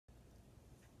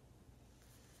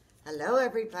Hello,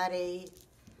 everybody.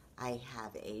 I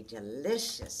have a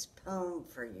delicious poem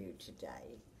for you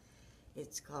today.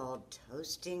 It's called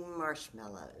Toasting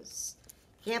Marshmallows,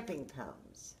 Camping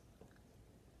Poems.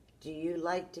 Do you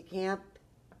like to camp?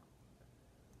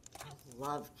 I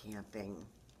love camping.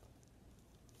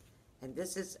 And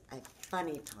this is a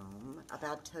funny poem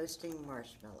about toasting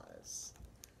marshmallows.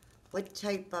 What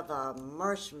type of a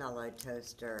marshmallow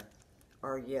toaster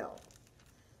are you?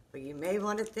 Well, you may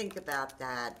want to think about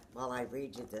that while I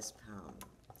read you this poem.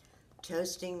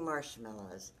 Toasting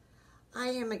marshmallows. I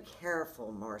am a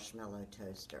careful marshmallow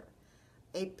toaster,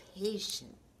 a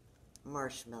patient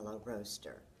marshmallow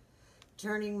roaster,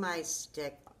 turning my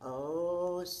stick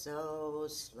oh so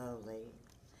slowly,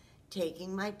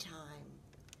 taking my time,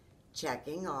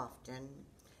 checking often.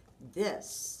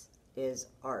 This is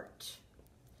art,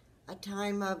 a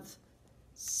time of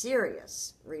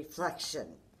serious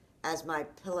reflection as my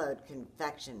pillowed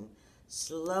confection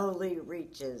slowly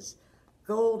reaches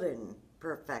golden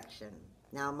perfection.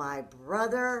 Now my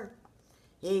brother,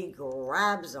 he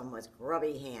grabs them with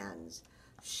grubby hands,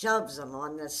 shoves them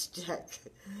on the stick,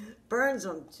 burns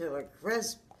them to a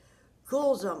crisp,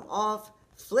 cools them off,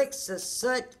 flicks the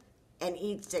soot, and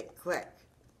eats it quick.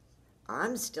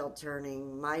 I'm still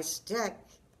turning my stick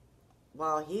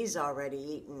while he's already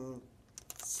eaten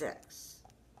 6.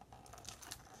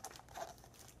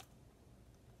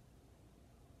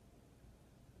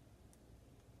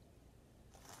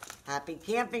 Happy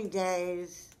camping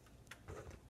days.